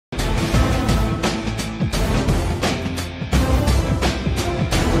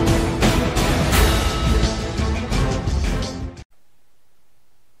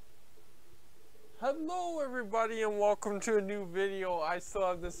everybody, and welcome to a new video. I still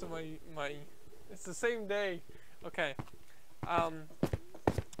have this in my it's the same day. Okay.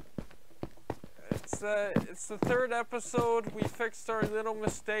 It's the third episode. We fixed our little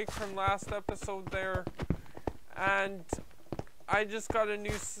mistake from last episode there, and I just got a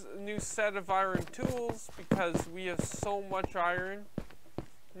new set of iron tools because we have so much iron.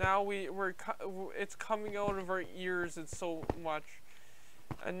 Now it's coming out of our ears. It's so much.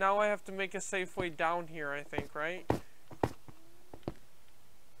 And now I have to make a safe way down here, I think, right?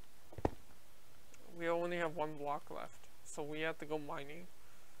 We only have one block left, so we have to go mining.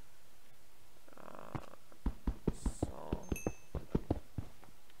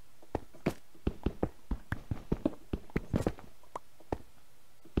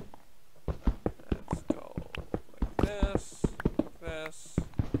 Let's go like this, like this,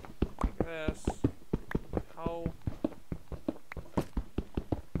 like this. How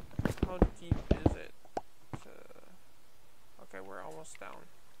deep is it? Okay, we're almost down.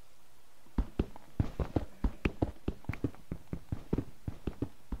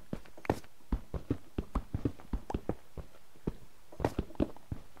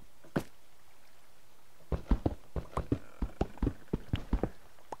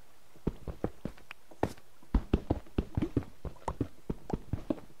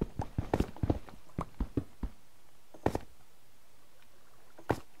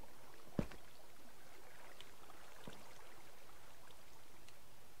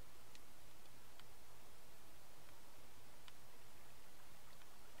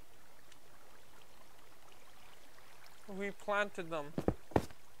 We planted them.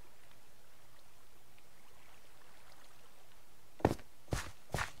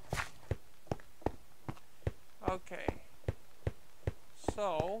 Okay.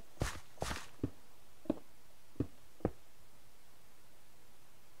 So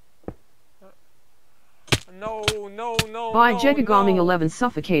no. Bigegogaming 11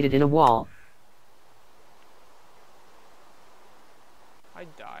 suffocated in a wall. I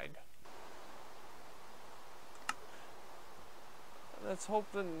died. Let's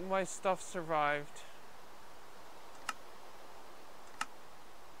hope that my stuff survived.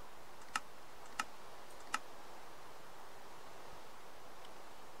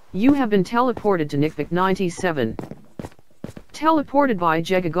 You have been teleported to Nickvic 97. Teleported by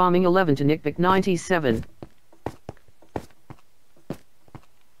Bigegogaming 11 to Nickvic 97.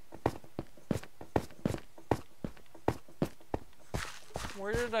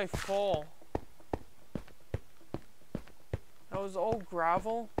 Where did I fall? That was all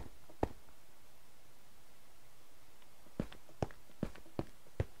gravel?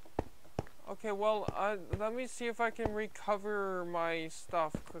 Okay, well, let me see if I can recover my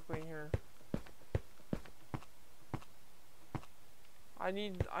stuff quickly here. I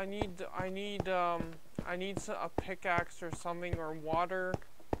need a pickaxe or something, or water.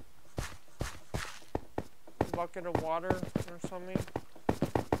 A bucket of water or something.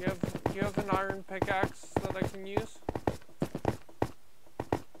 Do you have an iron pickaxe that I can use?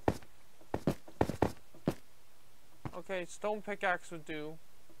 Okay, stone pickaxe would do,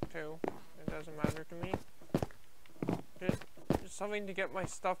 too. It doesn't matter to me. Just something to get my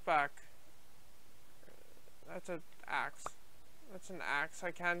stuff back. That's an axe. That's an axe.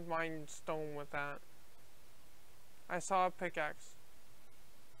 I can't mine stone with that. I saw a pickaxe.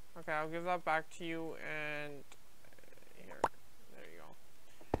 Okay, I'll give that back to you, and here. There you go.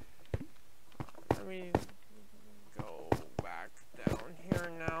 Let me go back down here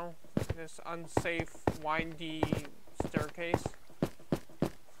now. This unsafe, windy staircase.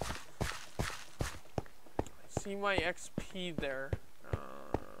 See my XP there.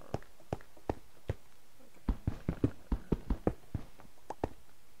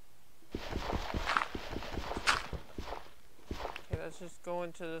 Okay, let's just go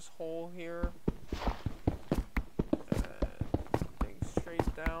into this hole here. Dig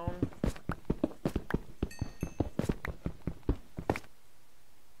straight down.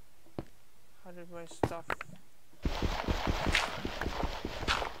 How did my stuff...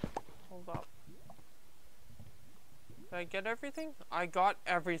 Hold up. Did I get everything? I got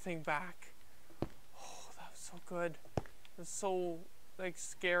everything back. Oh, that was so good. It's so, like,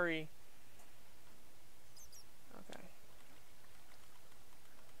 scary. Okay.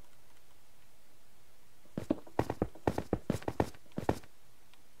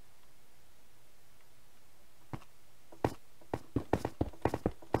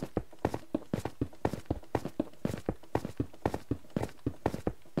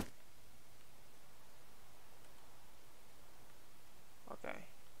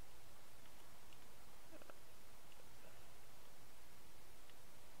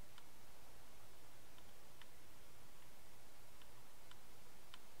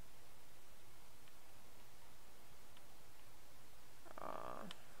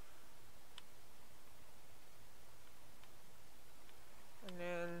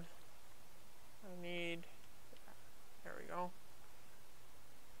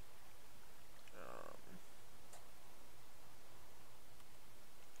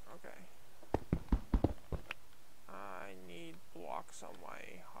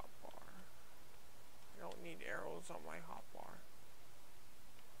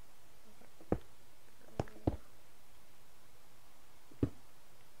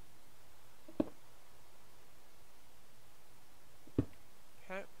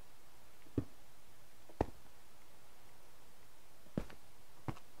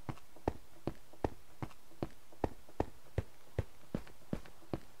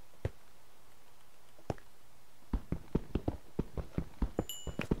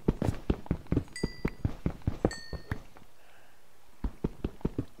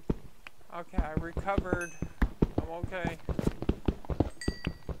 Okay, I recovered. I'm okay.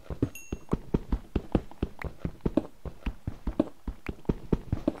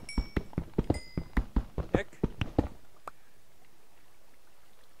 Nick?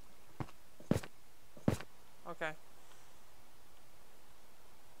 Okay.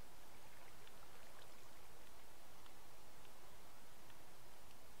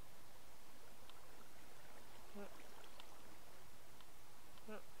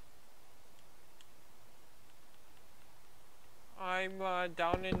 I'm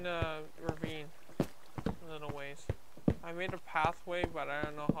down in the ravine a little ways. I made a pathway, but I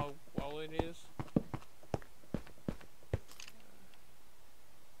don't know how well it is.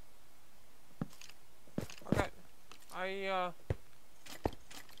 Okay, I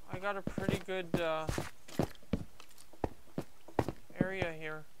got a pretty good area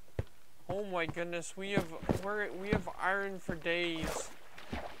here. Oh my goodness, we have iron for days.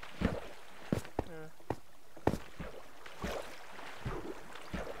 Here.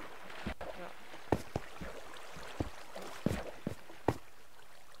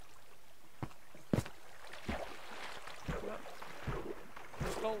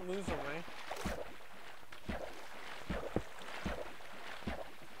 Just don't lose them, eh?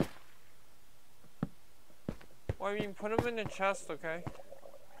 Well, I mean, put them in the chest, okay?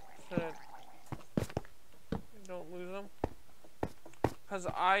 So that you don't lose them. Cause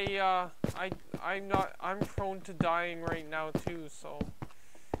I'm prone to dying right now too, so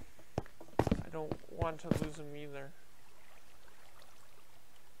I don't want to lose them either.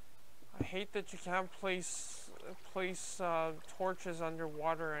 I hate that you can't place torches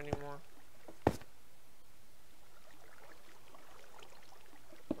underwater anymore.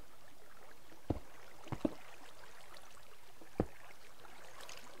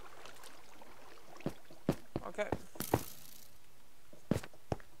 Okay.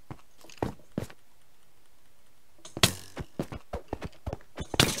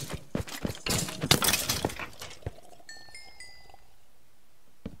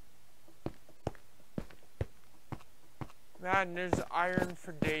 Man, there's iron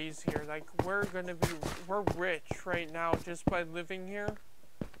for days here. Like, we're rich right now just by living here.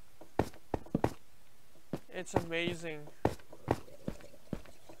 It's amazing.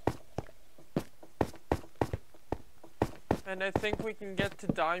 And I think we can get to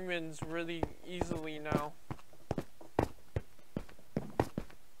diamonds really easily now.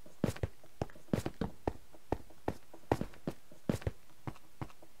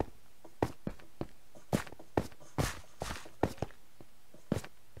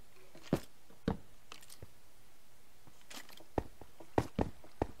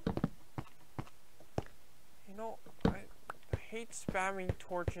 I hate spamming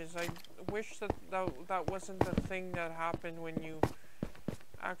torches. I wish that wasn't the thing that happened when you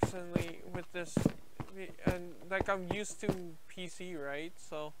accidentally with this, and like I'm used to PC, right?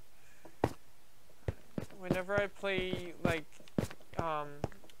 So whenever I play like on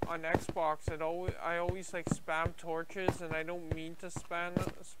Xbox, I always like spam torches, and I don't mean to spam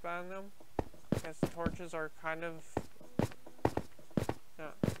them. Because torches are kind of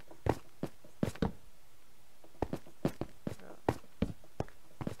yeah.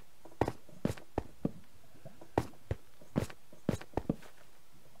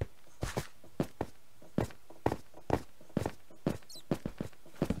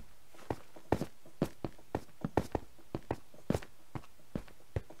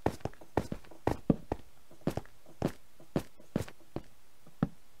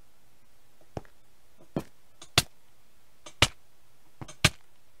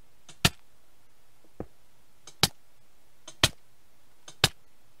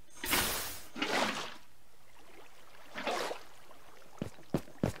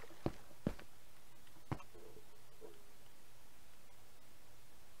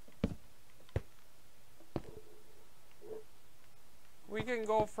 We can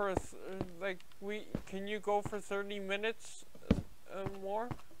go for can you go for 30 minutes more?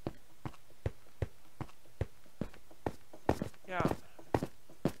 Yeah.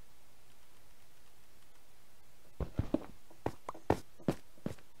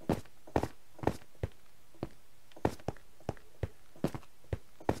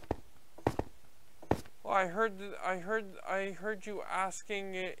 Well, I heard you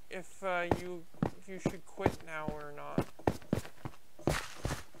asking if you should quit now or not.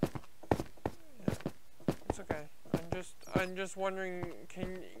 It's okay. I'm just wondering,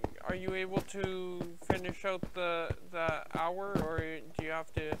 are you able to finish out the hour, or do you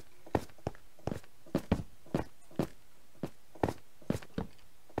have to?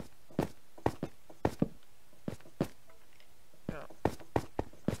 Yeah.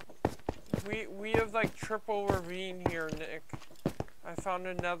 We have like triple ravine here, Nick. I found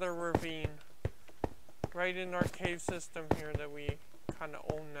another ravine right in our cave system here that we kind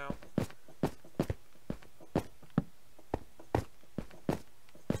of own now.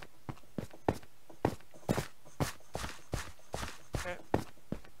 Okay.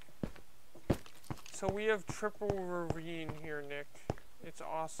 So we have triple ravine here, Nick. It's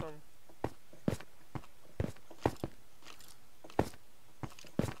awesome.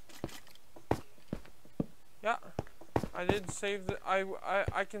 Yeah, I did save the.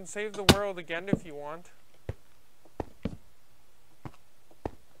 I can save the world again if you want.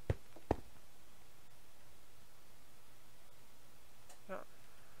 Yeah,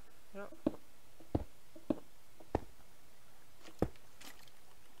 yeah.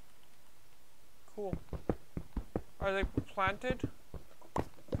 Cool. Are they planted?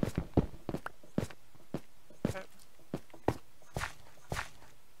 Okay.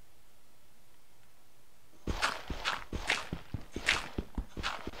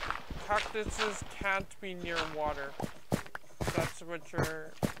 Cactuses can't be near water. That's what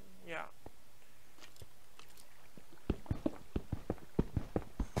you're... yeah.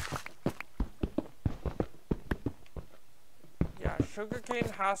 Yeah, sugarcane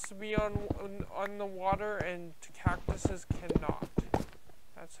has to be on the water and cactuses cannot.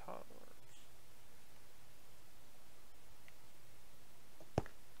 That's how it works.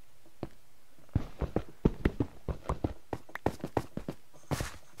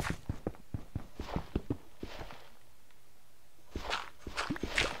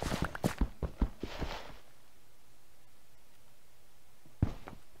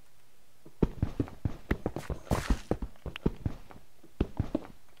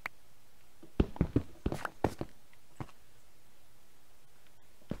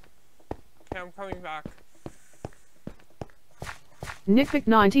 I'm coming back.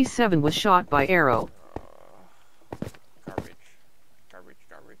 Nickpick97 was shot by arrow. Garbage. Garbage,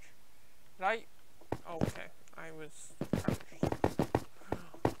 garbage. Did I? Oh, okay. I was garbage.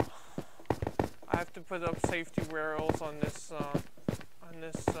 I have to put up safety rails on this, not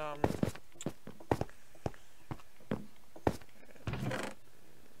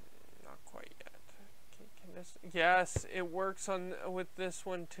quite yet. Can this? Yes, it works on with this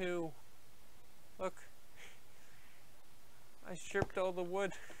one too. Look, I stripped all the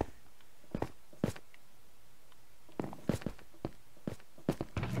wood.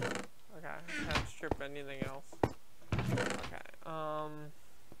 Okay, I can't strip anything else. Okay,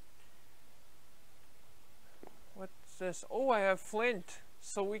 what's this? Oh, I have flint,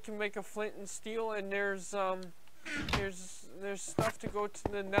 so we can make a flint and steel. And there's stuff to go to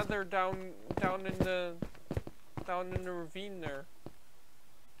the nether down in the ravine there.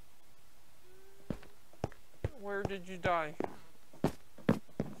 Where did you die?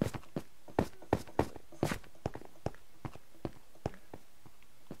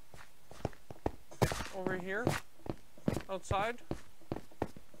 Over here? Outside?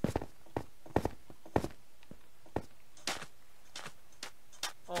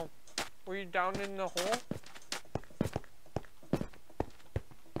 Oh, were you down in the hole?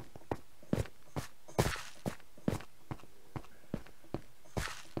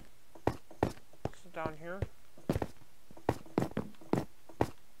 So down here?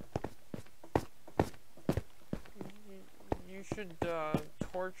 You should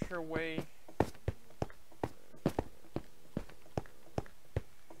torch your way.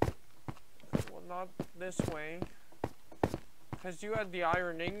 Well, not this way. Because you had the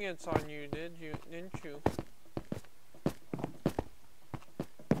iron ingots on you, didn't you?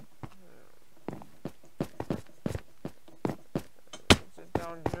 Is it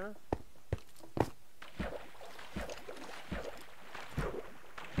down here?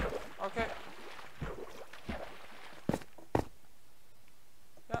 Okay.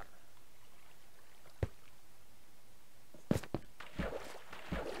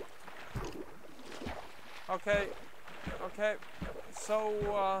 Okay, okay,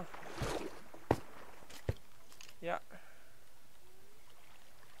 so, yeah,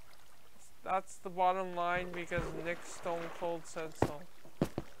 that's the bottom line because Nick Stone Cold said so.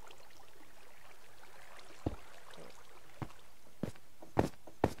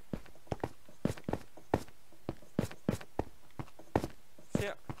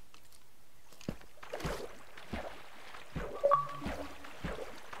 Yeah.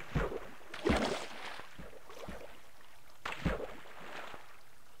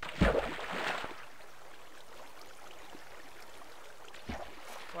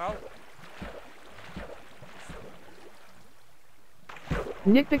 Well,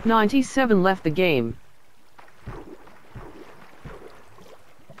 Nickpick97 left the game.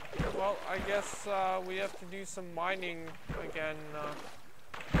 Well, I guess we have to do some mining again.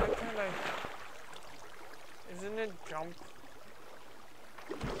 What can I... Isn't it jump?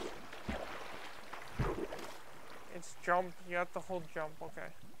 It's jump. You have to hold jump. Okay.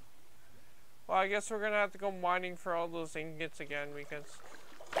 Well, I guess we're gonna have to go mining for all those ingots again because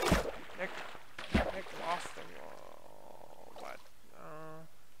Nick lost them. But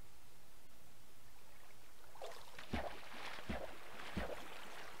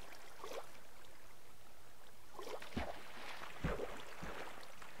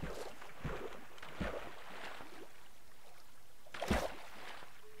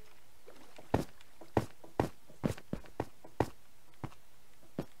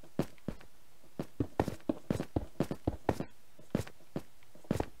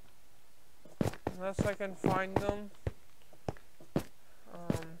unless I can find them.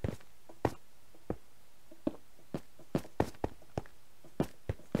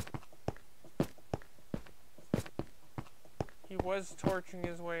 He was torching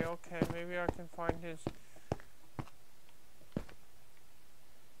his way. Okay, maybe I can find his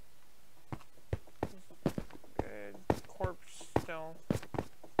corpse still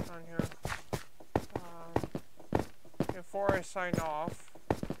on here. Before I sign off,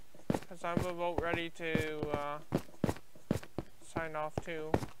 because I'm about ready to sign off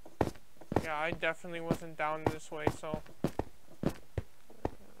too. Yeah, I definitely wasn't down this way, so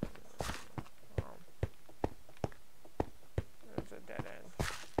there's a dead end.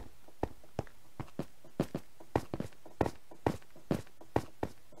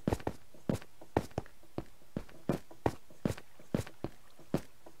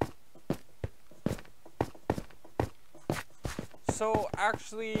 So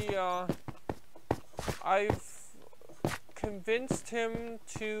actually, I've convinced him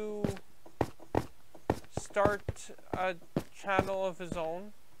to start a channel of his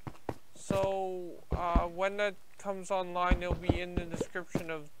own. So when that comes online, it'll be in the description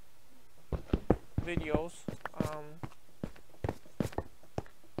of videos. Oh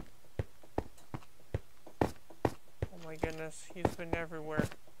my goodness, he's been everywhere.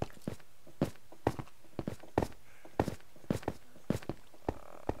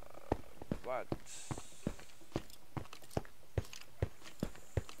 But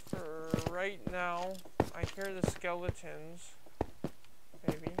for right now, I hear the skeletons.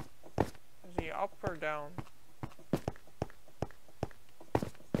 Maybe. Is he up or down?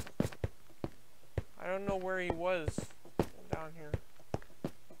 I don't know where he was down here.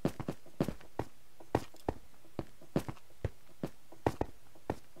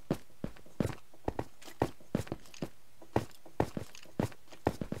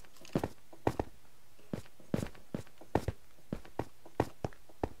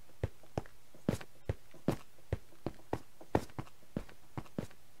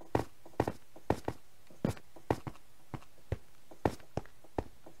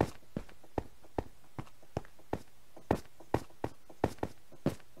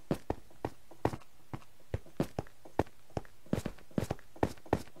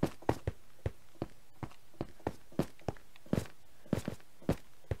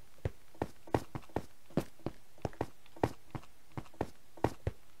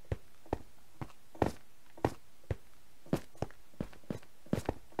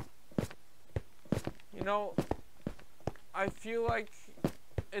 You know, I feel like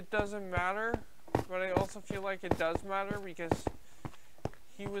it doesn't matter, but I also feel like it does matter because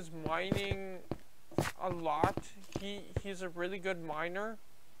he was mining a lot. He's a really good miner,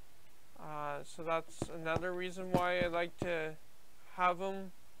 so that's another reason why I like to have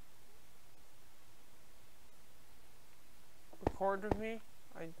him record with me.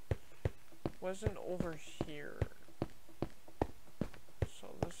 I wasn't over here, so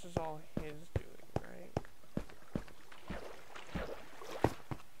this is all his doing.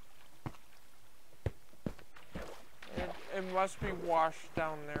 It must be washed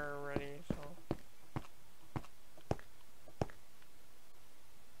down there already, so.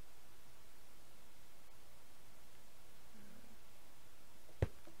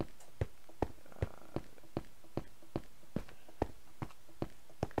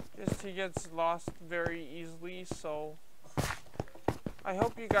 Just he gets lost very easily, so I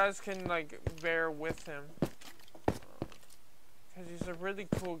hope you guys can like bear with him, because he's a really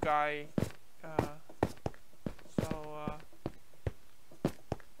cool guy.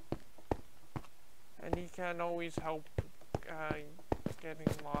 And he can't always help getting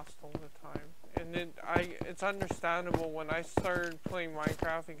lost all the time. And it's understandable. When I started playing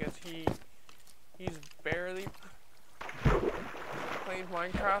Minecraft, because he's barely played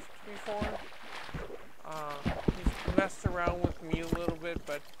Minecraft before. He's messed around with me a little bit,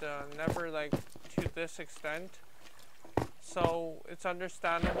 but never like to this extent. So it's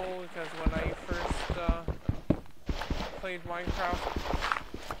understandable, because when I first played Minecraft,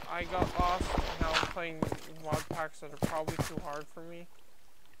 I got lost. Now I'm playing mod packs that are probably too hard for me.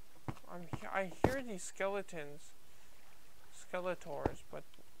 I hear these skeletors, but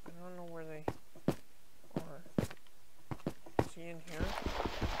I don't know where they are. Is he in here?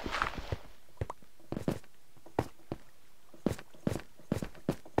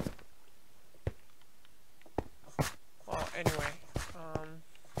 Well, anyway,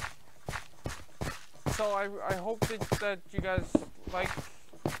 so I hope that you guys like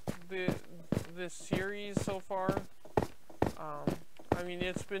this series so far. I mean,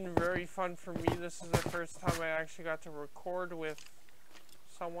 it's been very fun for me. This is the first time I actually got to record with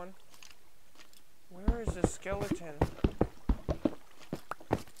someone. Where is the skeleton?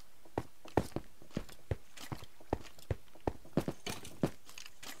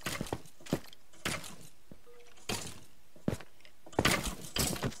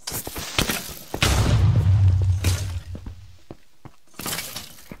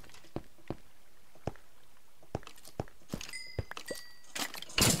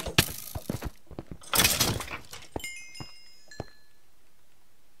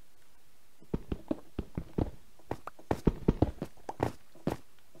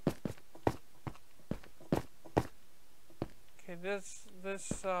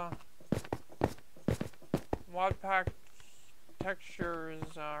 This mod pack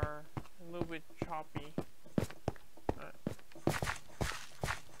textures are a little bit choppy.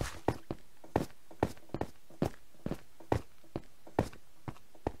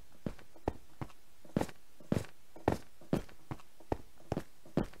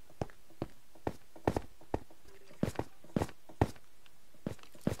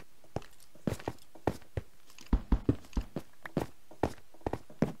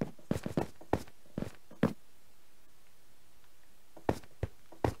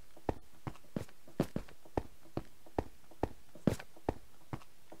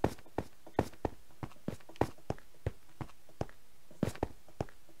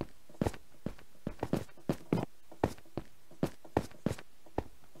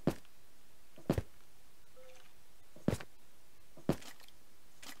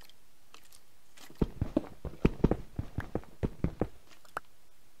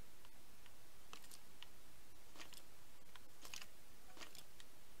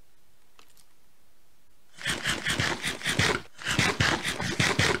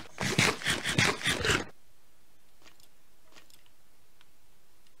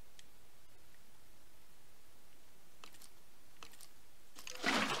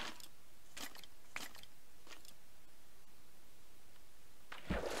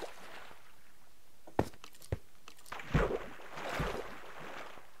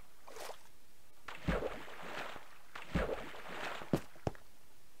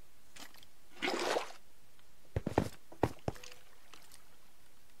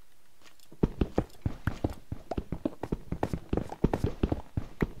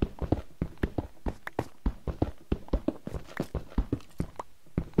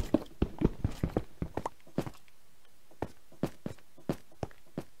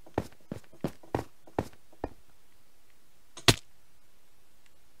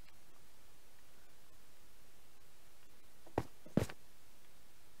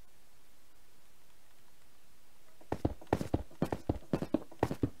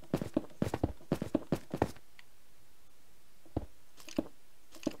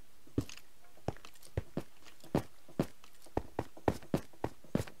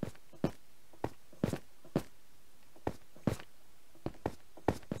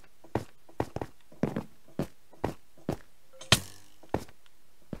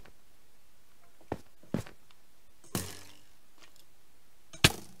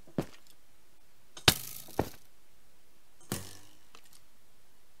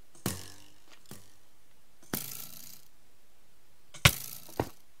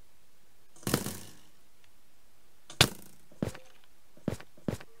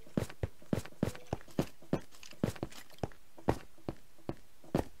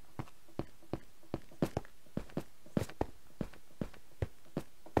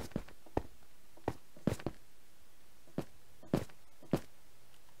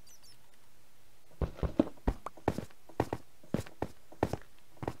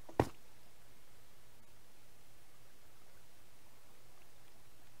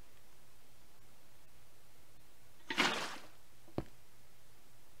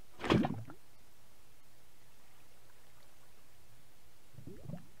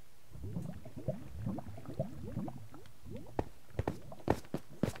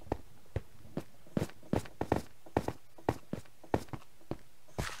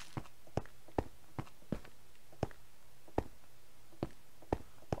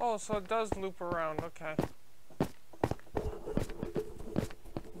 Oh, so it does loop around, okay.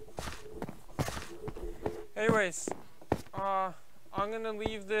 Anyways, I'm gonna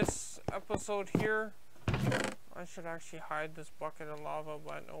leave this episode here. I should actually hide this bucket of lava,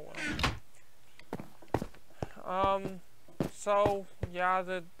 but oh well. So yeah,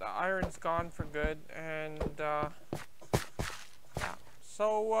 the iron's gone for good, and yeah.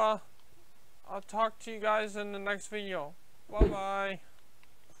 So I'll talk to you guys in the next video. Bye bye.